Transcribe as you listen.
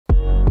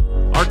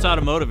Arts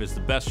Automotive is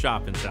the best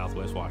shop in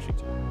Southwest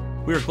Washington.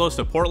 We are close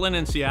to Portland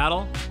and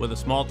Seattle with a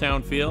small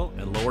town feel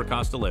and lower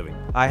cost of living.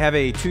 I have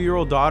a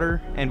 2-year-old daughter,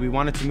 and we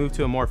wanted to move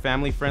to a more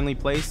family-friendly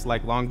place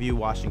like Longview,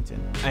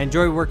 Washington. I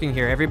enjoy working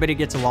here. Everybody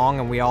gets along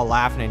and we all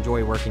laugh and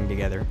enjoy working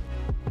together.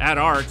 At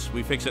Arts,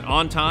 we fix it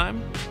on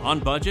time, on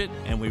budget,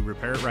 and we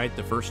repair it right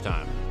the first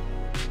time.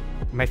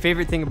 My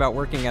favorite thing about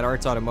working at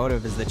Arts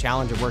Automotive is the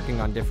challenge of working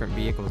on different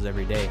vehicles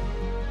every day.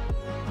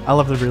 I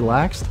love the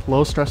relaxed,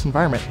 low-stress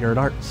environment here at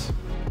Arts.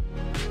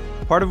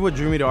 Part of what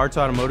drew me to Arts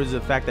Automotive is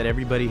the fact that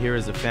everybody here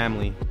is a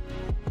family.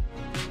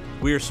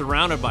 We are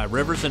surrounded by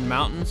rivers and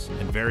mountains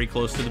and very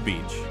close to the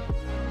beach.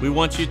 We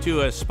want you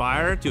to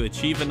aspire to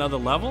achieve another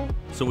level,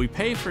 so we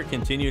pay for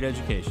continued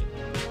education.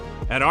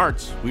 At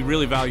Arts, we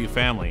really value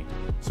family,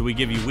 so we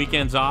give you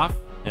weekends off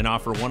and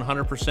offer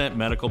 100%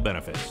 medical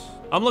benefits.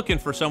 I'm looking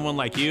for someone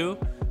like you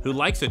who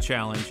likes a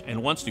challenge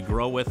and wants to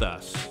grow with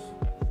us.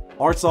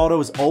 Arts Auto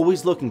is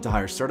always looking to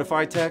hire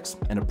certified techs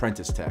and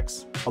apprentice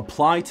techs.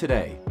 Apply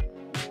today